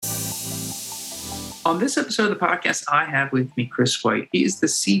On this episode of the podcast, I have with me Chris White. He is the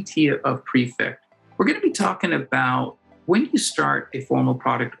CTO of Prefect. We're going to be talking about when you start a formal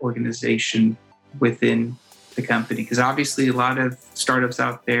product organization within the company, because obviously a lot of startups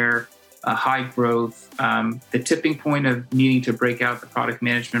out there, high growth, the tipping point of needing to break out the product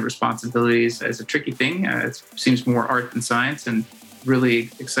management responsibilities is a tricky thing. It seems more art than science, and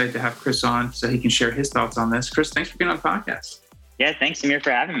really excited to have Chris on so he can share his thoughts on this. Chris, thanks for being on the podcast. Yeah, thanks, Samir, for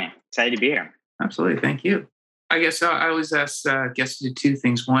having me. Excited to be here. Absolutely. Thank you. I guess I always ask guests to do two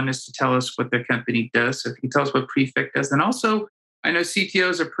things. One is to tell us what their company does. So if you can tell us what Prefect does, then also, I know CTO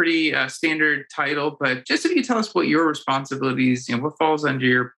is a pretty standard title, but just if you can tell us what your responsibilities, what falls on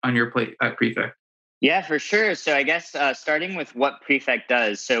your plate at Prefect. Yeah, for sure. So I guess starting with what Prefect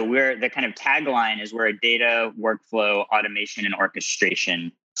does. So the kind of tagline is we're a data workflow automation and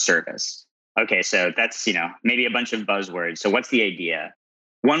orchestration service. Okay, so that's, maybe a bunch of buzzwords. So what's the idea?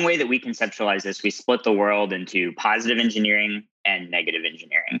 One way that we conceptualize this, we split the world into positive engineering and negative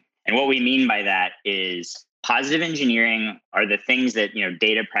engineering. And what we mean by that is positive engineering are the things that,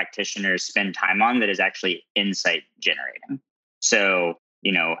 data practitioners spend time on that is actually insight generating. So,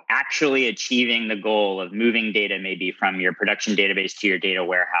 actually achieving the goal of moving data maybe from your production database to your data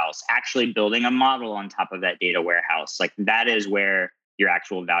warehouse, actually building a model on top of that data warehouse, like that is where your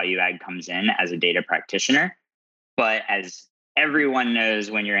actual value add comes in as a data practitioner. But as everyone knows,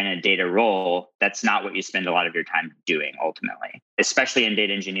 when you're in a data role, that's not what you spend a lot of your time doing ultimately. Especially in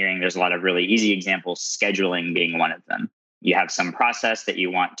data engineering, there's a lot of really easy examples, scheduling being one of them. You have some process that you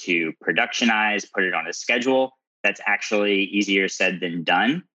want to productionize, put it on a schedule. That's actually easier said than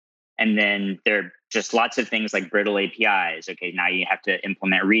done. And then there are just lots of things like brittle APIs. Okay, now you have to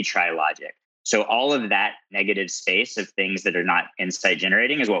implement retry logic. So all of that negative space of things that are not insight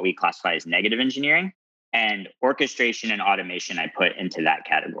generating is what we classify as negative engineering. And orchestration and automation, I put into that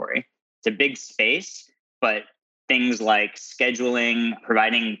category. It's a big space, but things like scheduling,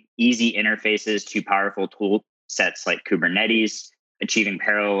 providing easy interfaces to powerful tool sets like Kubernetes, achieving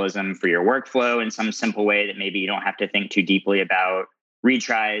parallelism for your workflow in some simple way that maybe you don't have to think too deeply about,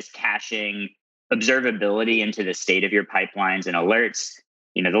 retries, caching, observability into the state of your pipelines and alerts.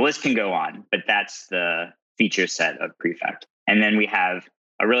 The list can go on, but that's the feature set of Prefect. And then we have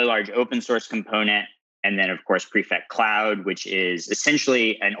a really large open source component. And then, of course, Prefect Cloud, which is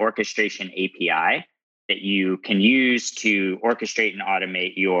essentially an orchestration API that you can use to orchestrate and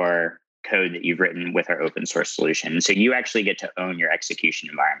automate your code that you've written with our open source solution. So you actually get to own your execution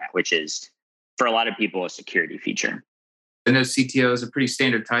environment, which is, for a lot of people, a security feature. I know CTO is a pretty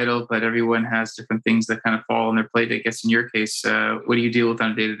standard title, but everyone has different things that kind of fall on their plate. I guess in your case, what do you deal with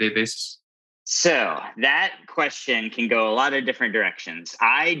on a day-to-day basis? So that question can go a lot of different directions.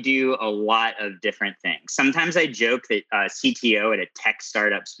 I do a lot of different things. Sometimes I joke that CTO at a tech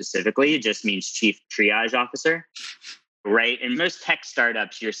startup specifically just means chief triage officer, right? In most tech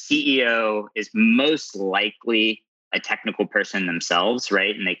startups, your CEO is most likely a technical person themselves,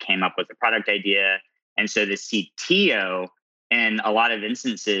 right? And they came up with a product idea. And so the CTO in a lot of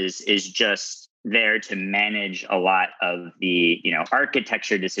instances is just there to manage a lot of the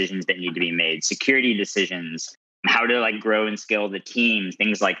architecture decisions that need to be made, security decisions, how to grow and scale the team,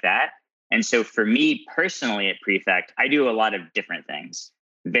 things like that. And so for me personally at Prefect, I do a lot of different things.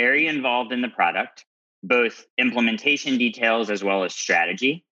 Very involved in the product, both implementation details as well as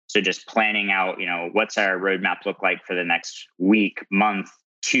strategy. So just planning out, what's our roadmap look like for the next week, month,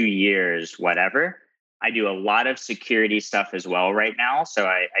 2 years, whatever. I do a lot of security stuff as well right now. So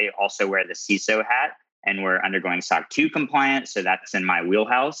I also wear the CISO hat, and we're undergoing SOC 2 compliance. So that's in my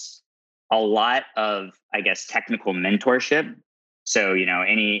wheelhouse. A lot of, technical mentorship. So,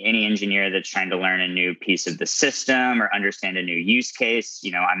 any engineer that's trying to learn a new piece of the system or understand a new use case,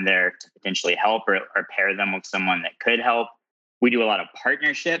 I'm there to potentially help or pair them with someone that could help. We do a lot of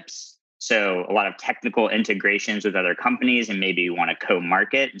partnerships. So a lot of technical integrations with other companies, and maybe you want to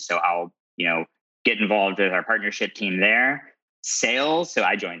co-market. And so I'll, get involved with our partnership team there. Sales. So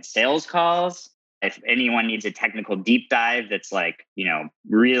I join sales calls. If anyone needs a technical deep dive that's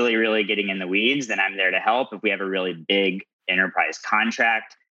really, really getting in the weeds, then I'm there to help. If we have a really big enterprise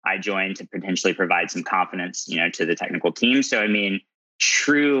contract, I join to potentially provide some confidence, to the technical team. So,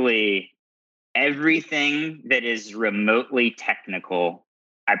 truly everything that is remotely technical,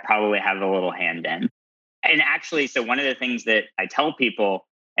 I probably have a little hand in. And actually, so one of the things that I tell people,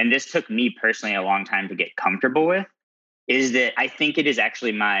 and this took me personally a long time to get comfortable with, is that I think it is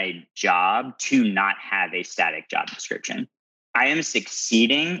actually my job to not have a static job description. I am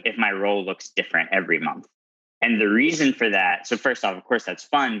succeeding if my role looks different every month. And the reason for that, so first off, of course, that's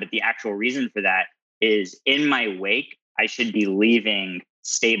fun, but the actual reason for that is in my wake, I should be leaving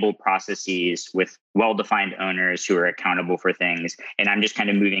stable processes with well-defined owners who are accountable for things. And I'm just kind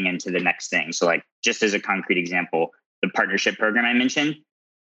of moving into the next thing. So like, just as a concrete example, the partnership program I mentioned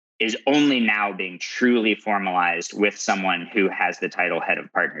is only now being truly formalized with someone who has the title head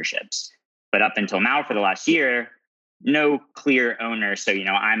of partnerships. But up until now, for the last year, no clear owner. So,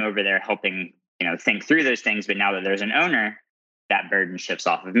 I'm over there helping, think through those things. But now that there's an owner, that burden shifts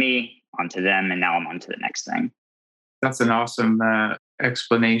off of me onto them. And now I'm on to the next thing. That's an awesome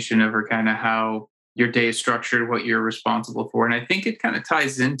explanation of kind of how your day is structured, what you're responsible for. And I think it kind of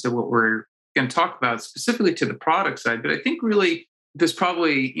ties into what we're going to talk about specifically to the product side. But I think really this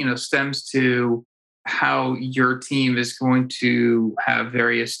probably, stems to how your team is going to have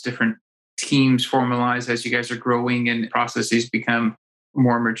various different teams formalized as you guys are growing and processes become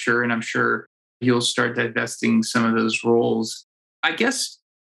more mature. And I'm sure you'll start divesting some of those roles. I guess,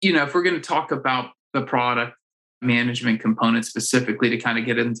 if we're going to talk about the product management component specifically to kind of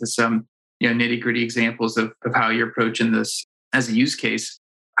get into some, nitty gritty examples of how you're approaching this as a use case,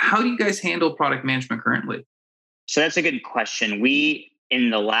 how do you guys handle product management currently? So that's a good question. We, in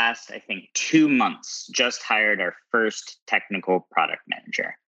the last, I think, 2 months, just hired our first technical product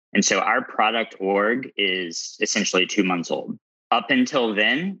manager. And so our product org is essentially 2 months old. Up until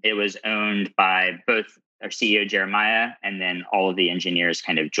then, it was owned by both our CEO, Jeremiah, and then all of the engineers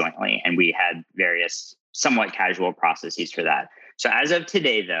kind of jointly. And we had various somewhat casual processes for that. So as of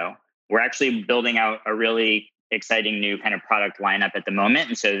today, though, we're actually building out a really exciting new kind of product lineup at the moment.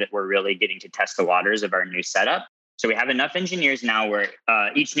 And so that we're really getting to test the waters of our new setup. So we have enough engineers now where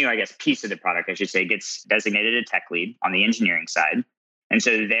each new, piece of the product, I should say, gets designated a tech lead on the engineering side. And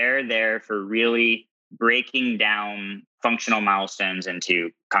so they're there for really breaking down functional milestones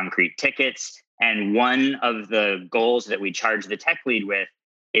into concrete tickets. And one of the goals that we charge the tech lead with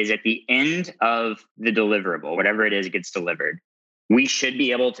is at the end of the deliverable, whatever it is gets delivered, we should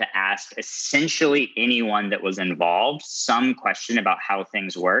be able to ask essentially anyone that was involved some question about how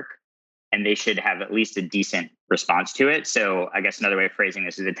things work, and they should have at least a decent response to it. So I guess another way of phrasing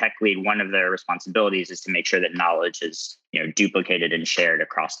this is the tech lead, one of their responsibilities is to make sure that knowledge is, duplicated and shared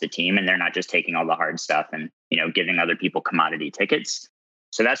across the team, and they're not just taking all the hard stuff and, giving other people commodity tickets.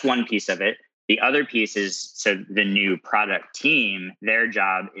 So that's one piece of it. The other piece is, so the new product team, their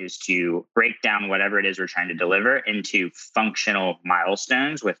job is to break down whatever it is we're trying to deliver into functional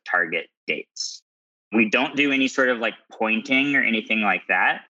milestones with target dates. We don't do any sort of like pointing or anything like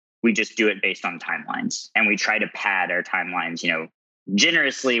that. We just do it based on timelines. And we try to pad our timelines,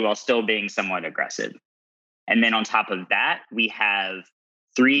 generously while still being somewhat aggressive. And then on top of that, we have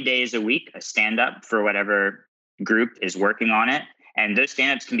 3 days a week, a stand-up for whatever group is working on it. And those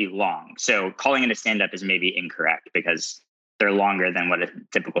stand-ups can be long. So calling it a stand-up is maybe incorrect because they're longer than what a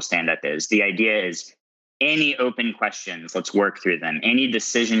typical stand-up is. The idea is any open questions, let's work through them. Any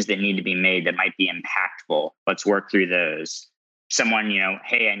decisions that need to be made that might be impactful, let's work through those. Someone,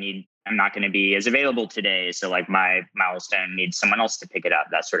 hey, I'm not going to be as available today. So like my milestone needs someone else to pick it up,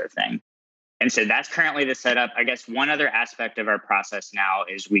 that sort of thing. And so that's currently the setup. I guess one other aspect of our process now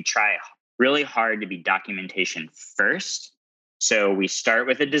is we try really hard to be documentation first. So we start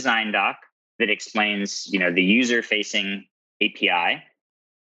with a design doc that explains, the user-facing API,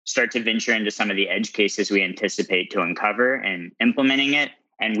 start to venture into some of the edge cases we anticipate to uncover and implementing it.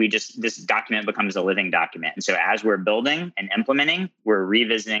 And this document becomes a living document. And so as we're building and implementing, we're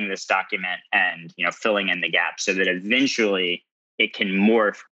revisiting this document and, filling in the gaps so that eventually it can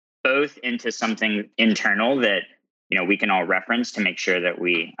morph both into something internal that, we can all reference to make sure that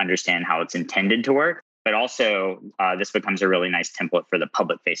we understand how it's intended to work. But also, this becomes a really nice template for the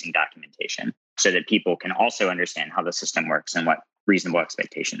public-facing documentation so that people can also understand how the system works and what reasonable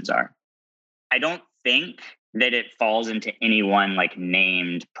expectations are. I don't think that it falls into any one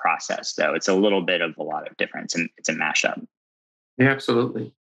named process, though. It's a little bit of a lot of difference, and it's a mashup. Yeah,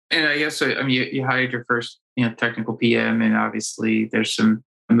 absolutely. And I guess, you hired your first, technical PM, and obviously there's some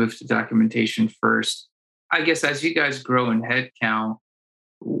move to documentation first. I guess as you guys grow in headcount,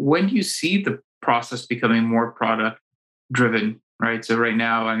 when do you see the process becoming more product driven, right? So right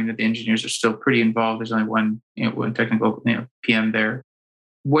now, the engineers are still pretty involved. There's only one technical PM there.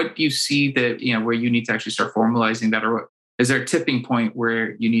 What do you see that, where you need to actually start formalizing that, or is there a tipping point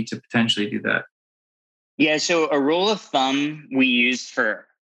where you need to potentially do that? Yeah. So a rule of thumb we use for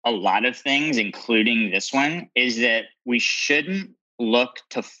a lot of things, including this one, is that we shouldn't look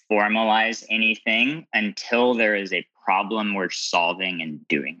to formalize anything until there is a problem we're solving in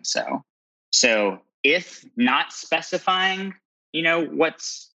doing so. So if not specifying,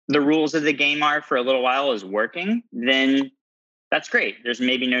 what's the rules of the game are for a little while is working, then that's great. There's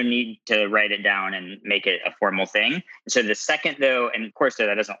maybe no need to write it down and make it a formal thing. And so the second though, and of course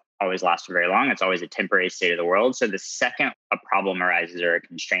that doesn't always last for very long. It's always a temporary state of the world. So the second a problem arises or a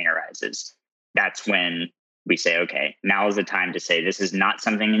constraint arises, that's when we say, okay, now is the time to say, this is not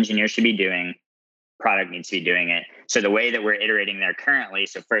something engineers should be doing. Product needs to be doing it. So the way that we're iterating there currently,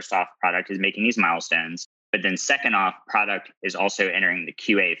 so first off, product is making these milestones. But then second off, product is also entering the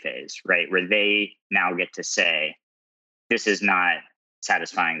QA phase, right? Where they now get to say, this is not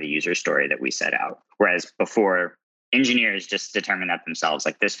satisfying the user story that we set out. Whereas before, engineers just determine that themselves,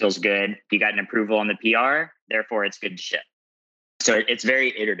 like this feels good. You got an approval on the PR, therefore it's good to ship. So it's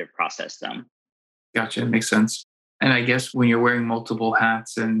very iterative process though. Gotcha. Makes sense. And I guess when you're wearing multiple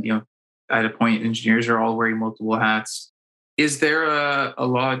hats and, at a point, engineers are all wearing multiple hats, is there a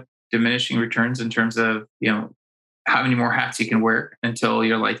law of diminishing returns in terms of, how many more hats you can wear until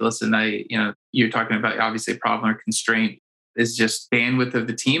you're like, listen, you're talking about obviously a problem or constraint. Is just bandwidth of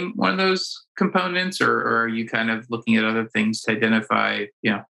the team one of those components, or are you kind of looking at other things to identify,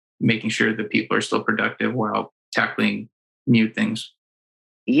 making sure that people are still productive while tackling new things?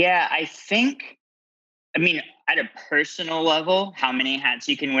 Yeah, at a personal level, how many hats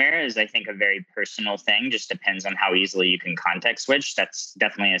you can wear is, I think, a very personal thing. Just depends on how easily you can context switch. That's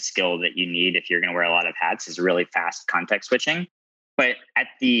definitely a skill that you need if you're going to wear a lot of hats, is really fast context switching. But at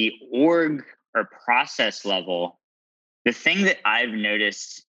the org or process level, the thing that I've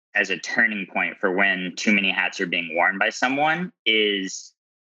noticed as a turning point for when too many hats are being worn by someone is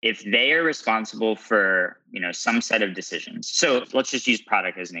if they are responsible for, some set of decisions. So let's just use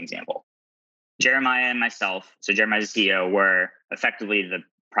product as an example. Jeremiah and myself, so Jeremiah's the CEO, were effectively the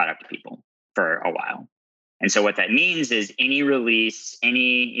product people for a while. And so what that means is any release,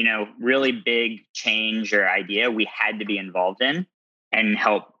 any, really big change or idea, we had to be involved in and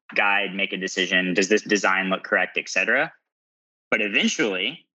help guide, make a decision. Does this design look correct, et cetera? But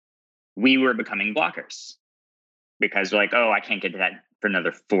eventually we were becoming blockers because we're like, oh, I can't get to that for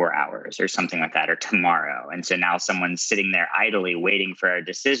another 4 hours or something like that, or tomorrow. And so now someone's sitting there idly waiting for our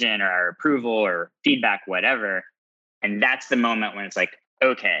decision or our approval or feedback, whatever. And that's the moment when it's like,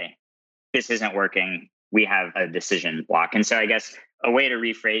 okay, this isn't working. We have a decision block. And so I guess a way to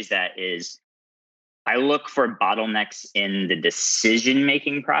rephrase that is I look for bottlenecks in the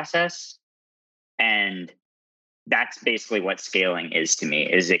decision-making process. And that's basically what scaling is to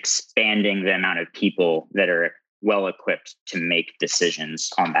me, is expanding the amount of people that are well equipped to make decisions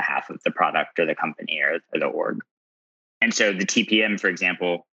on behalf of the product or the company or the org. And so the TPM, for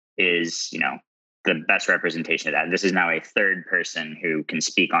example, is, the best representation of that. This is now a third person who can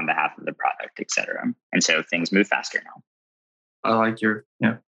speak on behalf of the product, et cetera. And so things move faster now. I like your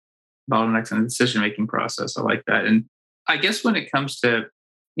bottlenecks in the decision-making process. I like that. And I guess when it comes to,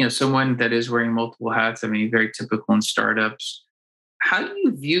 someone that is wearing multiple hats, very typical in startups, how do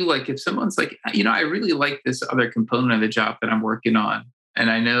you view, like, if someone's like, I really like this other component of the job that I'm working on, and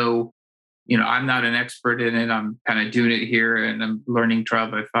I know, I'm not an expert in it, I'm kind of doing it here and I'm learning trial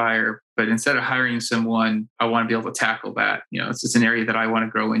by fire, but instead of hiring someone, I want to be able to tackle that. It's just an area that I want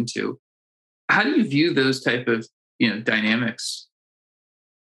to grow into. How do you view those type of, dynamics?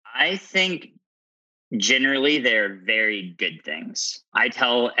 I think generally they're very good things. I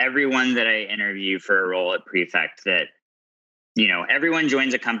tell everyone that I interview for a role at Prefect that, everyone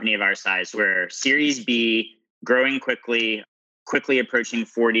joins a company of our size. We're Series B, growing quickly approaching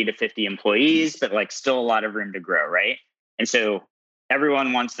 40 to 50 employees, but like still a lot of room to grow, right? And so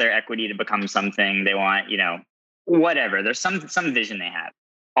everyone wants their equity to become something. They want, whatever. There's some vision they have.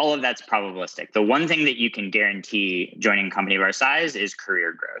 All of that's probabilistic. The one thing that you can guarantee joining a company of our size is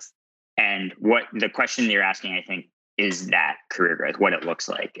career growth. And what the question that you're asking, I think, is that career growth, what it looks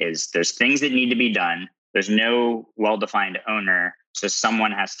like is there's things that need to be done. There's no well-defined owner. So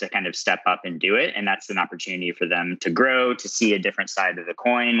someone has to kind of step up and do it. And that's an opportunity for them to grow, to see a different side of the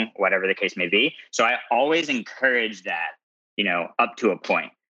coin, whatever the case may be. So I always encourage that, up to a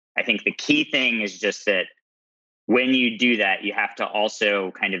point. I think the key thing is just that when you do that, you have to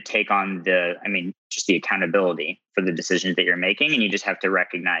also kind of take on just the accountability for the decisions that you're making. And you just have to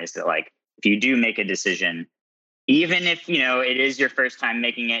recognize that, like, if you do make a decision, even if, it is your first time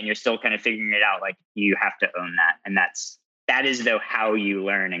making it and you're still kind of figuring it out, like, you have to own that. And that is though how you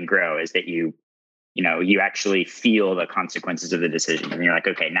learn and grow, is that you actually feel the consequences of the decision. And you're like,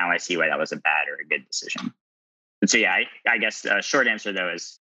 okay, now I see why that was a bad or a good decision. And so, yeah, I guess a short answer though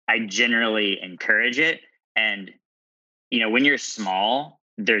is I generally encourage it. And, when you're small,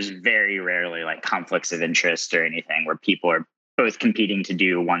 there's very rarely like conflicts of interest or anything where people are both competing to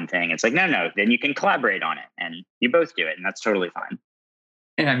do one thing. It's like, no, then you can collaborate on it and you both do it. And that's totally fine.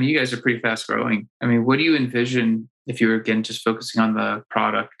 Yeah, I mean, you guys are pretty fast growing. I mean, what do you envision if you were again just focusing on the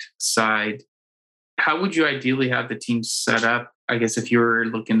product side? How would you ideally have the team set up? I guess if you were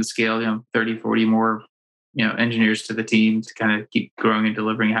looking to scale, 30, 40 more, engineers to the team to kind of keep growing and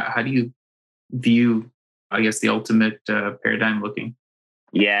delivering, how do you view, I guess, the ultimate paradigm looking?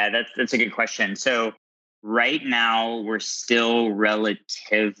 Yeah, that's a good question. So right now we're still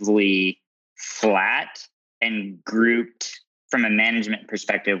relatively flat and grouped from a management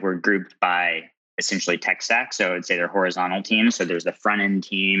perspective. We're grouped by essentially tech stack. So I'd say they're horizontal teams. So there's the front end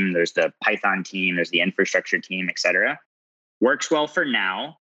team, there's the Python team, there's the infrastructure team, et cetera. Works well for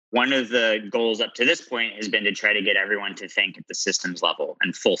now. One of the goals up to this point has been to try to get everyone to think at the systems level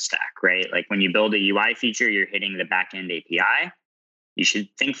and full stack, right? Like when you build a UI feature, you're hitting the backend API. You should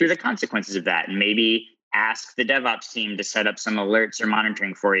think through the consequences of that and maybe ask the DevOps team to set up some alerts or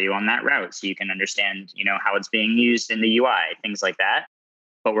monitoring for you on that route so you can understand, how it's being used in the UI, things like that.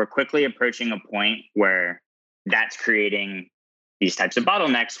 But we're quickly approaching a point where that's creating these types of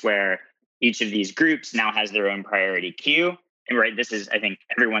bottlenecks where each of these groups now has their own priority queue. And right, this is, I think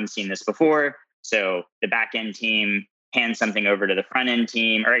everyone's seen this before. So the backend team hands something over to the front end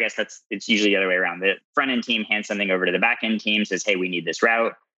team, or I guess it's usually the other way around. The front end team hands something over to the back end team, says, hey, we need this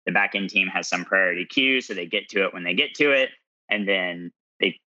route. The back end team has some priority queue, so they get to it when they get to it. And then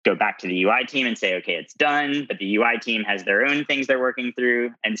they go back to the UI team and say, okay, it's done. But the UI team has their own things they're working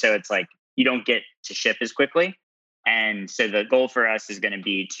through. And so it's like, you don't get to ship as quickly. And so the goal for us is going to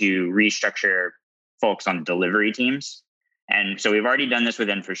be to restructure folks on delivery teams. And so we've already done this with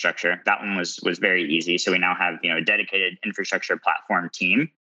infrastructure. That one was very easy. So we now have, a dedicated infrastructure platform team.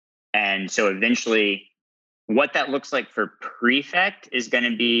 And so eventually what that looks like for Prefect is going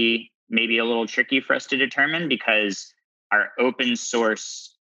to be maybe a little tricky for us to determine because our open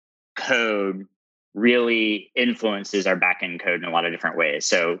source code really influences our backend code in a lot of different ways.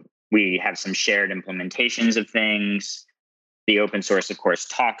 So we have some shared implementations of things. The open source, of course,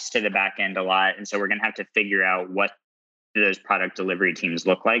 talks to the backend a lot. And so we're going to have to figure out what those product delivery teams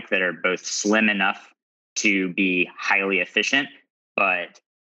look like that are both slim enough to be highly efficient, but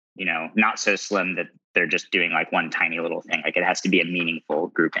not so slim that they're just doing like one tiny little thing. Like it has to be a meaningful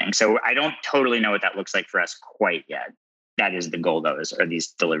grouping. So I don't totally know what that looks like for us quite yet. That is the goal, though, are these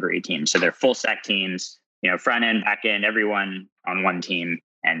delivery teams. So they're full stack teams, front end, back end, everyone on one team,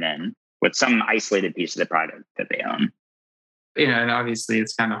 and then with some isolated piece of the product that they own. And obviously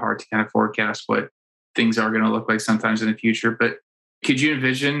it's kind of hard to kind of forecast what things are going to look like sometimes in the future. But could you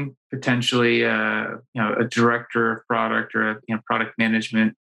envision potentially, a director of product or a product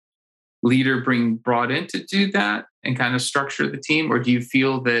management leader being brought in to do that and kind of structure the team? Or do you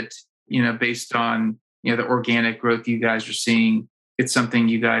feel that, based on, the organic growth you guys are seeing, it's something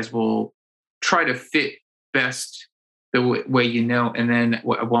you guys will try to fit best the way and then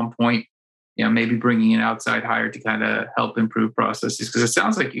at one point, maybe bringing an outside hire to kind of help improve processes? Because it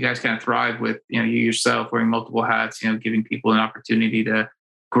sounds like you guys kind of thrive with, you yourself wearing multiple hats, giving people an opportunity to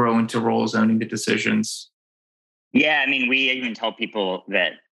grow into roles, owning the decisions. Yeah, I mean, we even tell people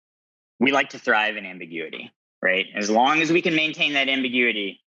that we like to thrive in ambiguity, right? As long as we can maintain that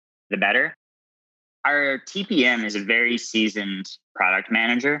ambiguity, the better. Our TPM is a very seasoned product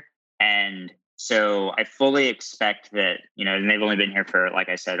manager. And so I fully expect that, and they've only been here for, like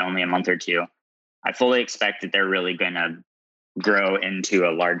I said, only a month or two. I fully expect that they're really going to grow into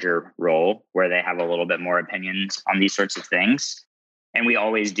a larger role where they have a little bit more opinions on these sorts of things. And we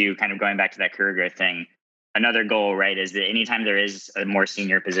always do, kind of going back to that career growth thing. Another goal, right, is that anytime there is a more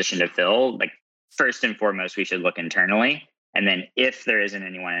senior position to fill, like first and foremost, we should look internally. And then if there isn't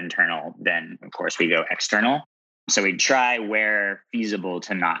anyone internal, then of course we go external. So we try where feasible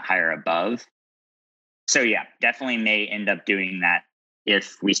to not hire above. So yeah, definitely may end up doing that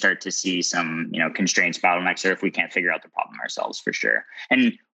if we start to see some, constraints, bottlenecks, or if we can't figure out the problem ourselves, for sure.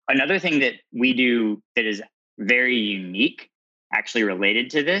 And another thing that we do that is very unique, actually related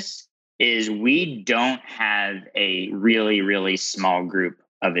to this, is we don't have a really, really small group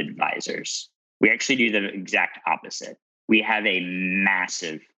of advisors. We actually do the exact opposite. We have a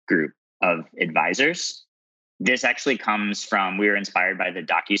massive group of advisors. This actually comes from, we were inspired by the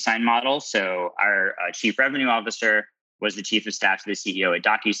DocuSign model. So our chief revenue officer was the chief of staff to the CEO at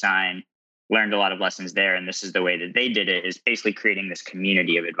DocuSign, learned a lot of lessons there. And this is the way that they did it, is basically creating this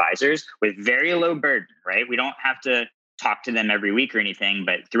community of advisors with very low burden, right? We don't have to talk to them every week or anything,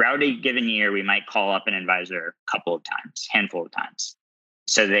 but throughout a given year, we might call up an advisor a couple of times, handful of times.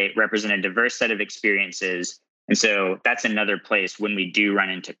 So they represent a diverse set of experiences. And so that's another place when we do run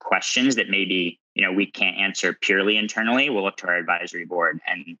into questions that maybe, we can't answer purely internally, we'll look to our advisory board.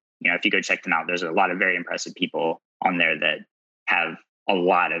 And, if you go check them out, there's a lot of very impressive people on there that have a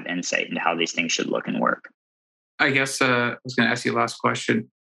lot of insight into how these things should look and work. I guess I was going to ask you the last question.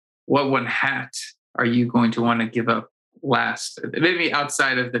 What one hat are you going to want to give up last? Maybe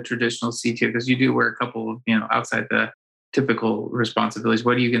outside of the traditional CTO, because you do wear a couple of, outside the typical responsibilities.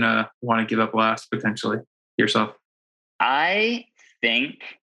 What are you going to want to give up last potentially yourself? I think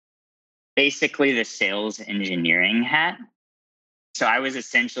basically the sales engineering hat. So I was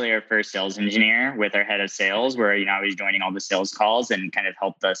essentially our first sales engineer with our head of sales, where, I was joining all the sales calls and kind of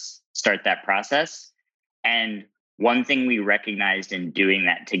helped us start that process. And one thing we recognized in doing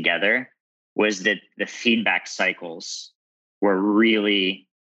that together was that the feedback cycles were really,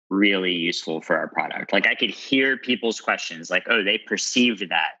 really useful for our product. Like I could hear people's questions like, oh, they perceived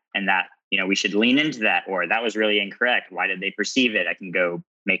that and that, we should lean into that, or that was really incorrect. Why did they perceive it? I can go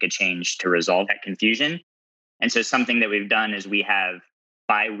make a change to resolve that confusion. And so something that we've done is we have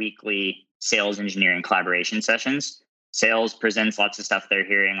bi-weekly sales engineering collaboration sessions. Sales presents lots of stuff they're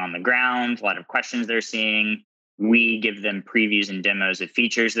hearing on the ground, a lot of questions they're seeing. We give them previews and demos of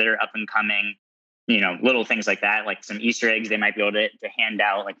features that are up and coming, little things like that, like some Easter eggs they might be able to hand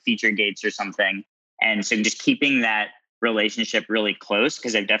out, like feature gates or something. And so just keeping that relationship really close,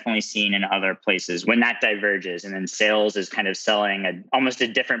 because I've definitely seen in other places when that diverges and then sales is kind of selling almost a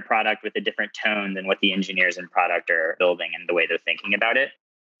different product with a different tone than what the engineers and product are building and the way they're thinking about it.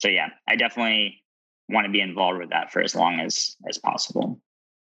 So yeah, I definitely want to be involved with that for as long as possible.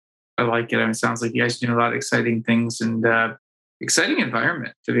 I like it. It sounds like you guys do a lot of exciting things and exciting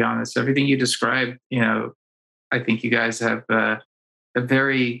environment, to be honest. Everything you described, I think you guys have a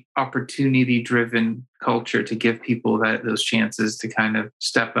very opportunity-driven culture to give people those chances to kind of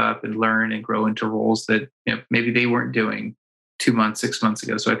step up and learn and grow into roles that maybe they weren't doing 2 months, 6 months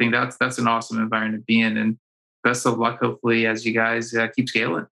ago. So I think that's an awesome environment to be in. And best of luck, hopefully, as you guys keep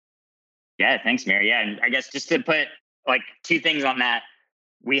scaling. Yeah, thanks, Mary. Yeah, and I guess just to put like 2 things on that,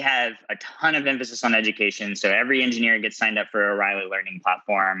 we have a ton of emphasis on education. So every engineer gets signed up for O'Reilly Learning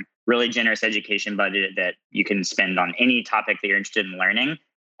Platform, really generous education budget that you can spend on any topic that you're interested in learning.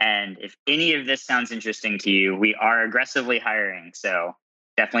 And if any of this sounds interesting to you, we are aggressively hiring. So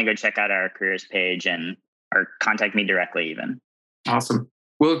definitely go check out our careers page or contact me directly even. Awesome.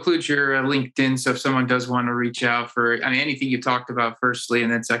 We'll include your LinkedIn. So if someone does want to reach out for anything you talked about, firstly,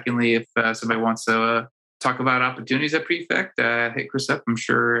 and then secondly, if somebody wants to talk about opportunities at Prefect, hit Chris up. I'm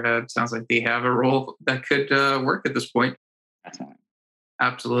sure it sounds like they have a role that could work at this point. Excellent.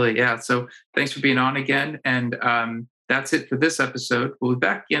 Absolutely. Yeah. So thanks for being on again. And that's it for this episode. We'll be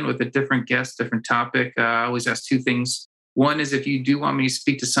back again with a different guest, different topic. I always ask 2 things. One is if you do want me to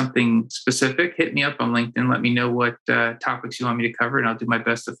speak to something specific, hit me up on LinkedIn. Let me know what topics you want me to cover, and I'll do my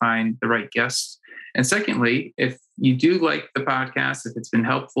best to find the right guests. And secondly, if you do like the podcast, if it's been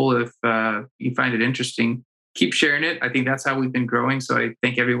helpful, if you find it interesting, keep sharing it. I think that's how we've been growing. So I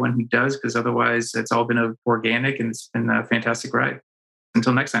thank everyone who does, because otherwise it's all been organic and it's been a fantastic ride.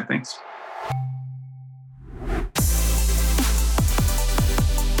 Until next time, thanks.